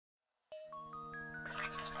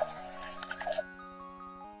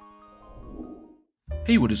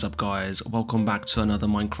Hey, what is up guys, welcome back to another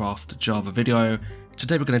Minecraft Java video.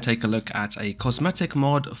 Today we're going to take a look at a cosmetic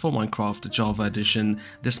mod for Minecraft Java Edition.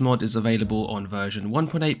 This mod is available on version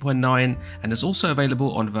 1.8.9 and is also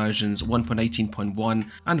available on versions 1.18.1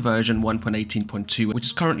 and version 1.18.2, which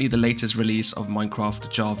is currently the latest release of Minecraft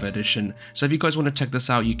Java Edition. So if you guys want to check this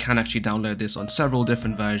out, you can actually download this on several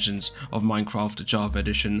different versions of Minecraft Java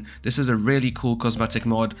Edition. This is a really cool cosmetic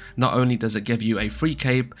mod. Not only does it give you a free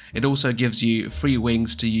cape, it also gives you free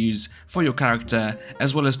wings to use for your character,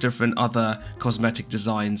 as well as different other cosmetic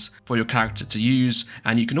designs for your character to use.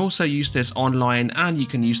 And you can also use this online and you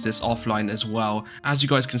can use this offline as well. As you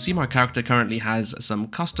guys can see, my character currently has some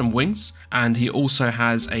custom wings and he also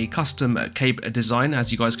has a custom cape design. As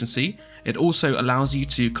you guys can see, it also allows you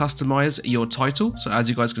to customize your title. So as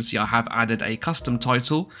you guys can see, I have added a custom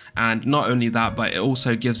title, and not only that, but it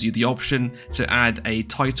also gives you the option to add a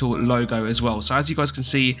title logo as well. So as you guys can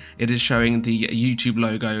see, it is showing the YouTube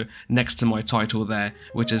logo next to my title there,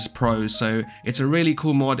 which is Pro. So it's a really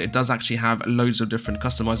cool mod. It does actually have loads of different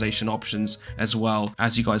customization options as well.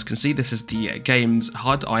 As you guys can see, this is the game's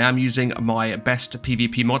HUD. I am using my best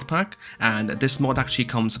PvP mod pack, and this mod actually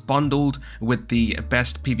comes bundled with the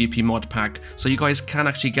best PvP mod pack, so you guys can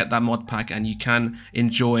actually get that mod pack and you can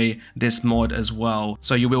enjoy this mod as well.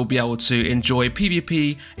 So you will be able to enjoy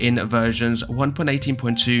PvP in versions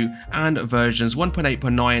 1.18.2 and versions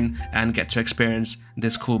 1.8.9 and get to experience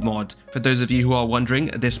this cool mod. For those of you who are wondering,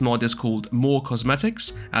 this mod is called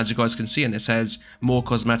MoreCosmetics, as you guys can see, and it says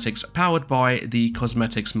MoreCosmetics powered by the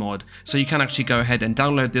Cosmetics mod. So you can actually go ahead and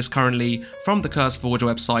download this currently from the CurseForge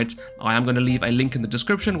website. I am going to leave a link in the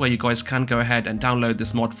description where you guys can go ahead and download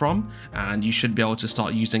this mod from, and you should be able to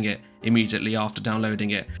start using it immediately after downloading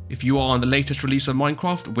it. If you are on the latest release of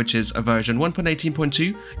Minecraft, which is a version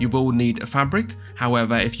 1.18.2, you will need a fabric.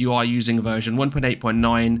 However, if you are using version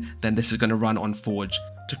 1.8.9, then this is going to run on Forge.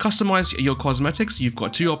 To customize your cosmetics, you've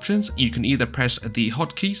got two options. You can either press the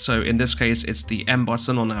hotkey, so in this case it's the M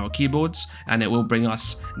button on our keyboards, and it will bring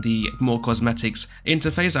us the MoreCosmetics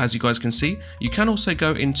interface, as you guys can see. You can also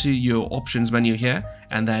go into your options menu here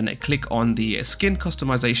and then click on the skin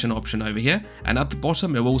customization option over here, and at the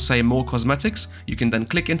bottom it will say MoreCosmetics. You can then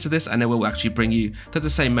click into this and it will actually bring you to the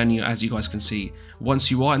same menu as you guys can see.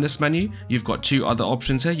 Once you are in this menu, you've got two other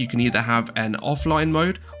options here. You can either have an offline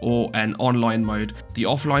mode or an online mode. The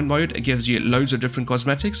offline mode gives you loads of different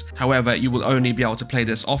cosmetics. However, you will only be able to play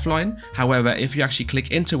this offline. However, if you actually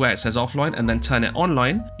click into where it says offline and then turn it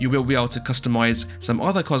online, you will be able to customize some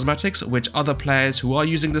other cosmetics which other players who are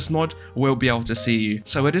using this mod will be able to see you.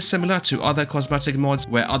 So it is similar to other cosmetic mods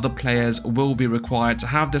where other players will be required to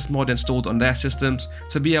have this mod installed on their systems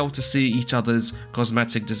to be able to see each other's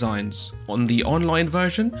cosmetic designs. On the online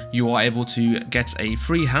version, you are able to get a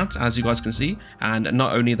free hat, as you guys can see, and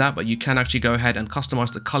not only that, but you can actually go ahead and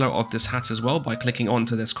customize the color of this hat as well by clicking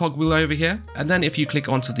onto this cogwheel over here. And then if you click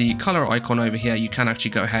onto the color icon over here, you can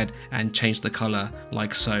actually go ahead and change the color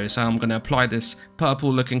like so. So I'm going to apply this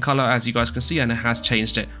purple looking color, as you guys can see, and it has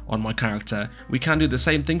changed it on my character. We can do the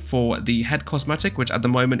same thing for the head cosmetic, which at the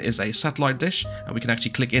moment is a satellite dish, and we can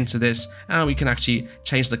actually click into this and we can actually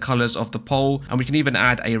change the colors of the pole, and we can even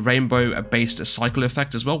add a rainbow based cycle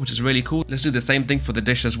effect as well, which is really cool. Let's do the same thing for the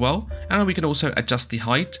dish as well, and we can also adjust the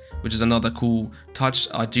height, which is another cool touch.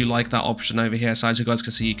 I do like that option over here. So as you guys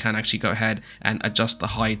can see, you can actually go ahead and adjust the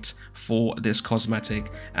height for this cosmetic.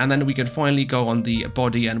 And then we can finally go on the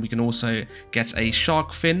body and we can also get a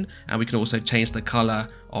shark fin, and we can also change the color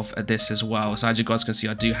of this as well. So as you guys can see,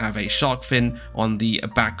 I do have a shark fin on the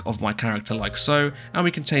back of my character like so, and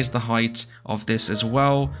we can change the height of this as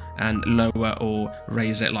well and lower or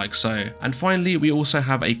raise it like so. And finally, we also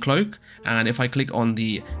have a cloak, and if I click on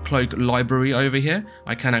the cloak library over here,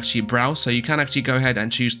 I can actually browse. So you can actually go ahead and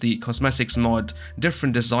choose the cosmetics mod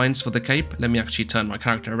different designs for the cape. Let me actually turn my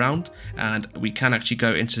character around, and we can actually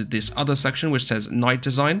go into this other section which says night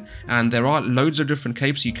design, and there are loads of different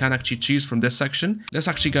capes you can actually choose from this section. Let's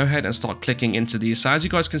actually go ahead and start clicking into these. So as you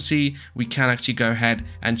guys can see, we can actually go ahead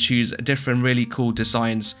and choose different really cool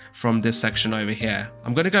designs from this section over here.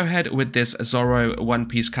 I'm going to go ahead with this Zorro One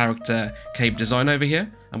Piece character cape design over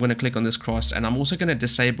here. I'm going to click on this cross, and I'm also going to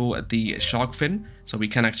disable the shark fin so we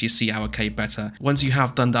can actually see our cape better. Once you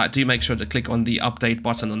have done that, do make sure to click on the update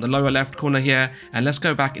button on the lower left corner here, and let's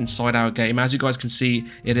go back inside our game. As you guys can see,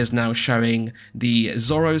 it is now showing the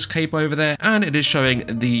Zorro's cape over there, and it is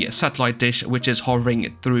showing the satellite dish, which is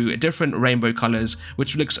hovering through different rainbow colors,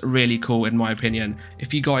 which looks really cool in my opinion.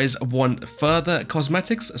 If you guys want further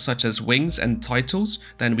cosmetics such as wings and titles,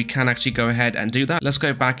 then we can actually go ahead and do that. Let's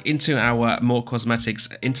go back into our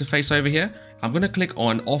MoreCosmetics interface over here, I'm going to click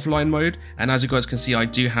on offline mode, and as you guys can see, I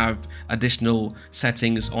do have additional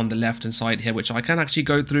settings on the left hand side here which I can actually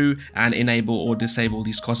go through and enable or disable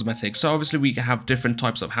these cosmetics. So obviously we have different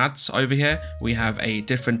types of hats over here. We have a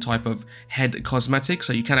different type of head cosmetic,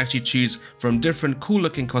 so you can actually choose from different cool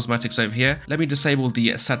looking cosmetics over here. Let me disable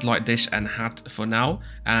the satellite dish and hat for now,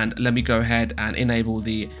 and let me go ahead and enable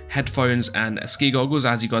the headphones and ski goggles.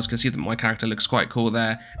 As you guys can see that my character looks quite cool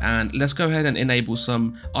there, and let's go ahead and enable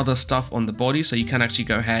some other stuff on the body. So you can actually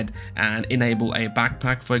go ahead and enable a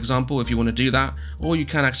backpack, for example, if you want to do that, or you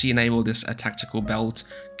can actually enable this a tactical belt,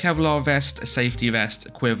 Kevlar vest, a safety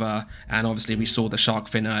vest, quiver, and obviously we saw the shark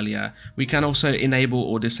fin earlier. We can also enable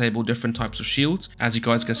or disable different types of shields. As you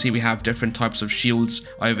guys can see, we have different types of shields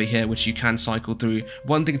over here which you can cycle through.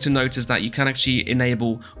 One thing to note is that you can actually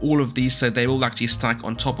enable all of these, so they all actually stack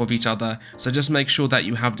on top of each other. So just make sure that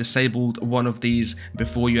you have disabled one of these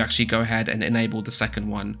before you actually go ahead and enable the second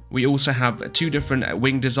one. We also have two different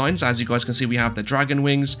wing designs. As you guys can see, we have the dragon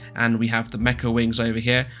wings and we have the mecha wings over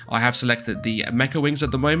here. I have selected the mecha wings at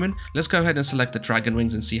the moment. Let's go ahead and select the dragon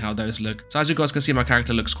wings and see how those look. So as you guys can see, my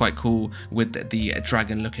character looks quite cool with the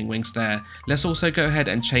dragon looking wings there. Let's also go ahead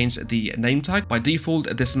and change the name tag. By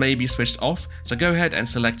default, this may be switched off, so go ahead and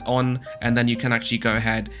select on, and then you can actually go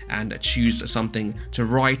ahead and choose something to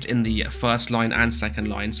write in the first line and second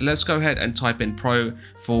line. So let's go ahead and type in pro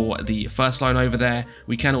for the first line over there.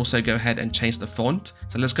 We can also go ahead and change the font,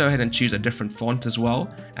 so let's go ahead and choose a different font as well.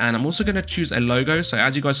 And I'm also going to choose a logo. So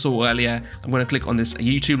as you guys saw earlier, I'm going to click on this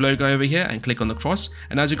YouTube logo over here and click on the cross,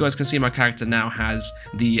 and as you guys can see, my character now has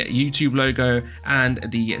the YouTube logo and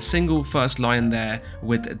the single first line there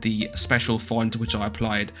with the special font which I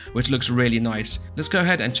applied, which looks really nice. Let's go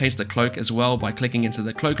ahead and change the cloak as well by clicking into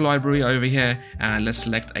the cloak library over here, and let's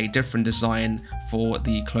select a different design for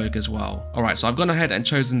the cloak as well. Alright, so I've gone ahead and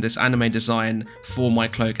chosen this anime design for my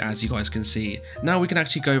cloak, as you guys can see. Now we can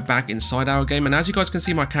actually go back inside our game, and as you guys can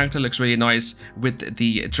see, my character looks really nice with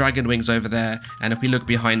the dragon wings over there, and if we look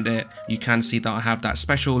behind it, you can see that I have that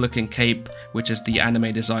special looking cape which is the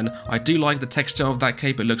anime design. I do like the texture of that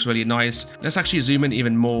cape, it looks really nice. Let's actually zoom in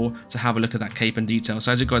even more to have a look at that cape in detail.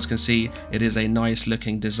 So as you guys can see, it is a nice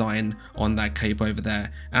looking design on that cape over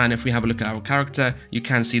there. And if we have a look at our character, you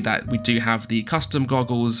can see that we do have the custom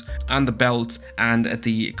goggles and the belt and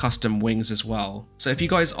the custom wings as well. So if you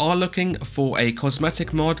guys are looking for a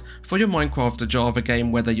cosmetic mod for your Minecraft Java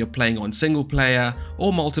game, whether you're playing on single player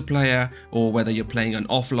or multiplayer, or whether you're playing on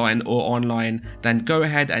offline or online, then go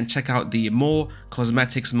ahead and check out the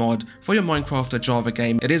MoreCosmetics mod for your Minecraft Java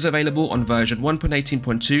game. It is available on version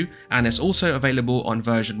 1.18.2 and it's also available on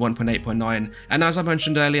version 1.8.9, and as I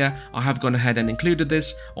mentioned earlier, I have gone ahead and included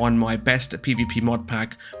this on my best PvP mod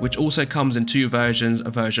pack, which also comes in two versions,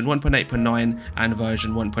 version 1.8.9 and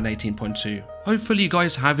version 1.18.2. Hopefully you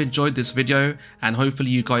guys have enjoyed this video, and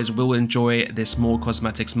hopefully you guys will enjoy this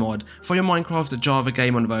MoreCosmetics mod for your Minecraft Java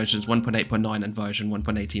game on versions 1.8.9 and version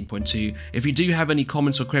 1.18.2. If you do have any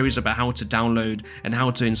comments or queries about how to download and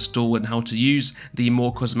how to install and how to use the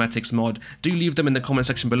MoreCosmetics mod, do leave them in the comment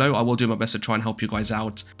section below. I will do my best to try and help you guys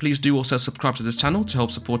out. Please do also subscribe to this channel to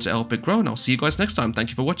help support it, help it grow, and I'll see you guys next time. Thank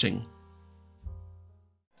you for watching.